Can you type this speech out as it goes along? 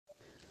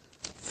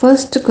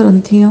First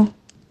कुरिन्थियों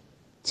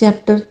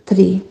chapter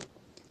 3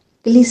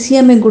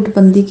 कलीसिया में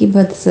गुटबंदी की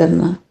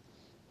बदसरना।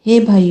 हे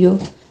भाइयों,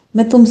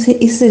 मैं तुमसे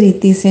इस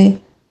रीति से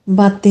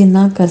बातें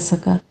ना कर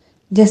सका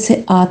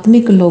जैसे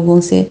आत्मिक लोगों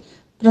से,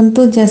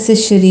 परंतु जैसे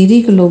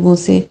शारीरिक लोगों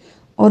से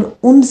और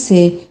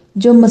उनसे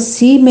जो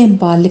मसीह में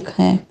बालिग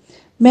हैं।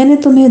 मैंने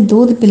तुम्हें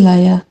दूध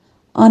पिलाया,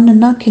 अन्न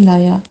ना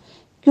खिलाया,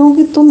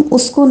 क्योंकि तुम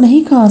उसको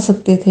नहीं खा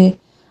सकते थे,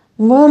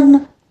 वरन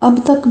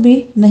अब तक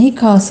भी नहीं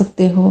खा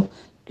सकते हो,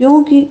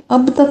 क्योंकि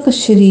अब तक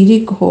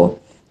शारीरिक हो।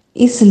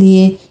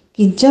 इसलिए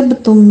कि जब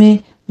तुम में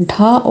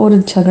ढा और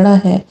झगड़ा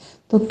है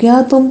तो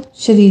क्या तुम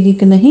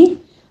शारीरिक नहीं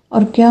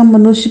और क्या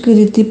मनुष्य की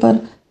रीति पर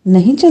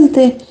नहीं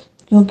चलते?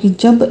 क्योंकि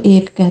जब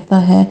एक कहता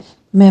है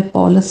मैं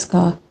पौलुस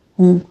का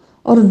हूँ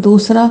और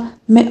दूसरा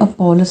मैं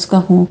अपोलोस का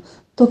हूँ,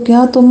 तो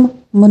क्या तुम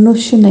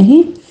मनुष्य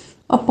नहीं?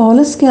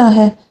 अपोलोस क्या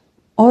है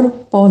और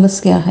पौलुस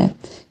क्या है?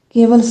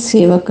 केवल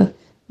सेवक,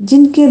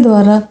 जिनके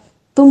द्वारा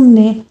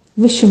तुमने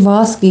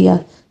विश्वास किया,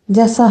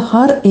 जैसा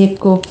हर एक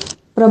को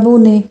प्रभु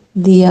ने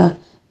दिया।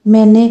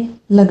 मैंने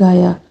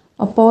लगाया,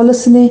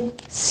 अपोलोस ने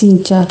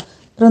सींचा,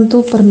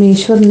 परंतु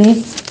परमेश्वर ने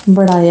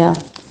बढ़ाया।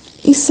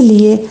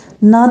 इसलिए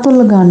ना तो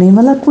लगाने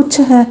वाला कुछ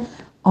है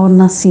और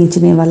ना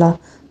सींचने वाला,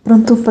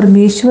 परंतु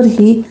परमेश्वर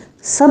ही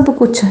सब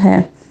कुछ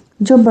है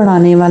जो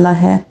बढ़ाने वाला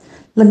है।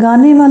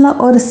 लगाने वाला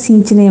और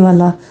सींचने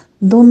वाला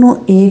दोनों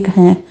एक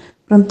हैं,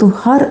 परंतु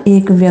हर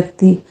एक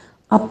व्यक्ति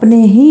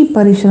अपने ही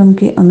परिश्रम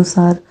के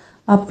अनुसार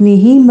अपनी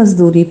ही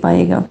मजदूरी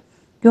पाएगा,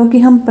 क्योंकि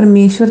हम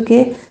परमेश्वर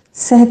के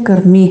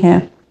सहकर्मी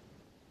हैं।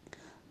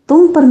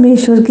 तुम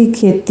परमेश्वर की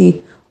खेती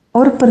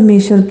और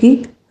परमेश्वर की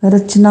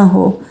रचना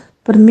हो।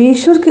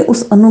 परमेश्वर के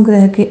उस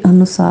अनुग्रह के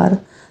अनुसार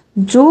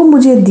जो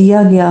मुझे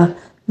दिया गया,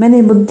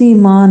 मैंने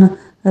बुद्धिमान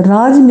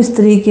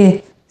राजमिस्त्री के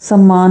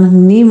समान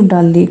नींव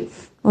डाली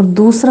और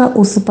दूसरा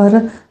उस पर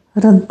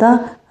रद्दा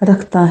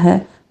रखता है।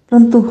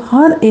 परंतु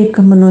हर एक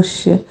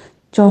मनुष्य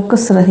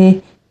चौकस रहे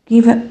कि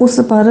वह उस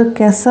पर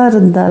कैसा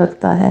रद्दा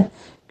रखता है,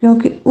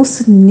 क्योंकि उस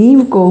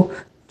नींव को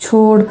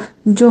छोड़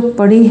जो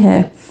पड़ी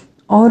है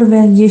और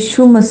वह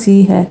यीशु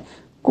मसीह है,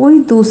 कोई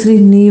दूसरी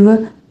नींव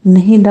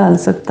नहीं डाल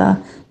सकता।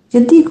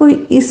 यदि कोई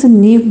इस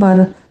नींव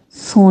पर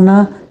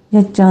सोना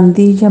या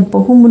चांदी या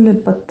बहुमूल्य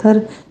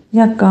पत्थर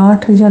या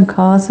काठ या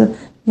घास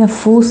या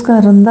फूस का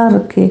रंदा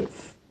रखे,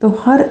 तो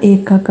हर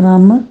एक का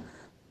काम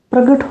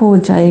प्रकट हो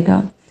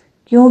जाएगा,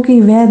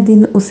 क्योंकि वह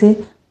दिन उसे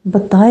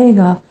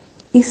बताएगा।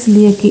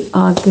 इसलिए कि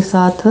आग के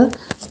साथ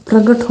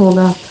प्रकट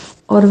होगा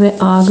और वह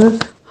आग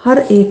हर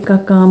एक का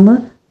काम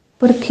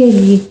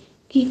परखेगी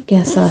कि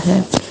कैसा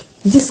है।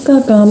 जिसका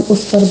काम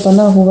उस पर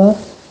बना हुआ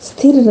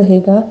स्थिर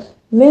रहेगा,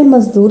 वह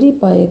मजदूरी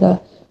पाएगा।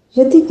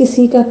 यदि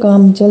किसी का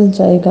काम जल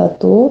जाएगा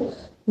तो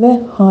वह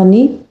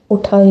हानि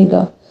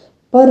उठाएगा,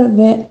 पर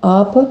वह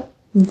आप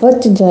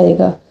बच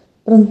जाएगा,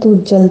 परंतु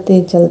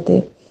जलते जलते।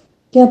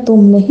 क्या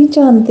तुम नहीं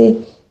जानते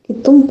कि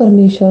तुम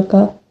परमेश्वर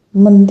का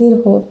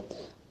मंदिर हो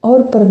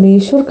और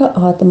परमेश्वर का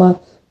आत्मा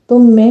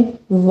तुम में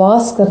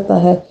वास करता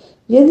है?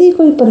 यदि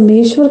कोई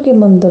परमेश्वर के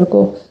मंदिर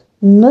को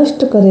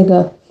नष्ट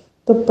करेगा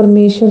तो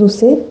परमेश्वर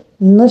उसे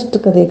नष्ट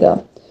करेगा,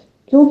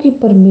 क्योंकि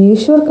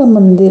परमेश्वर का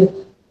मंदिर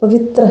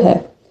पवित्र है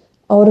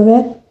और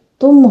वह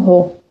तुम हो।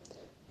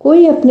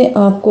 कोई अपने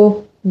आप को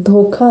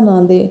धोखा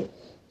ना दे।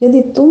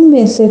 यदि तुम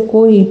में से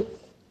कोई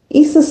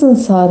इस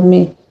संसार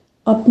में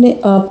अपने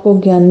आप को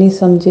ज्ञानी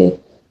समझे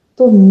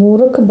तो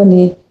मूर्ख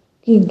बने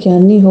कि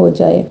ज्ञानी हो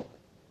जाए,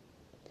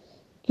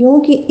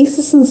 क्योंकि इस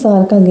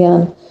संसार का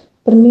ज्ञान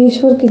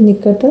परमेश्वर के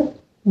निकट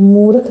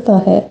मूर्खता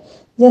है।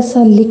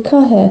 जैसा लिखा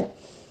है,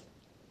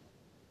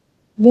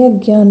 वह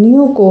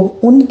ज्ञानियों को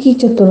उनकी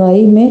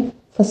चतुराई में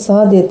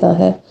फंसा देता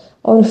है।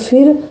 और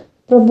फिर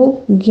प्रभु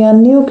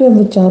ज्ञानियों के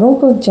विचारों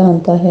को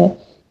जानता है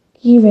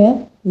कि वह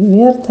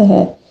व्यर्थ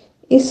है।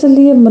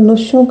 इसलिए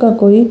मनुष्यों का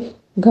कोई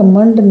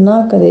घमंड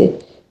ना करे,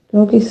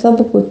 क्योंकि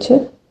सब कुछ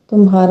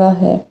तुम्हारा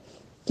है।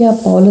 क्या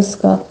पौलुस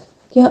का,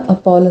 क्या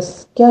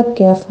अपोलोस, क्या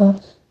कैफा,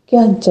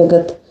 क्या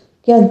जगत,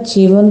 क्या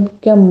जीवन,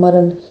 क्या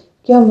मरण,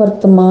 क्या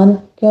वर्तमान,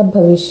 क्या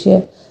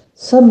भविष्य,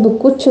 सब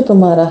कुछ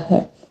तुम्हारा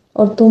है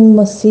और तुम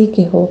मसीह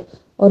के हो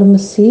और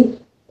मसीह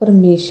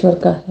परमेश्वर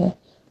का है।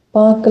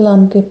 पाक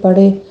कलाम के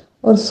पढ़े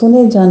और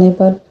सुने जाने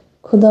पर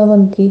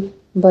खुदावंद की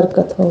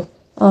बरकत हो।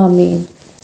 आमीन।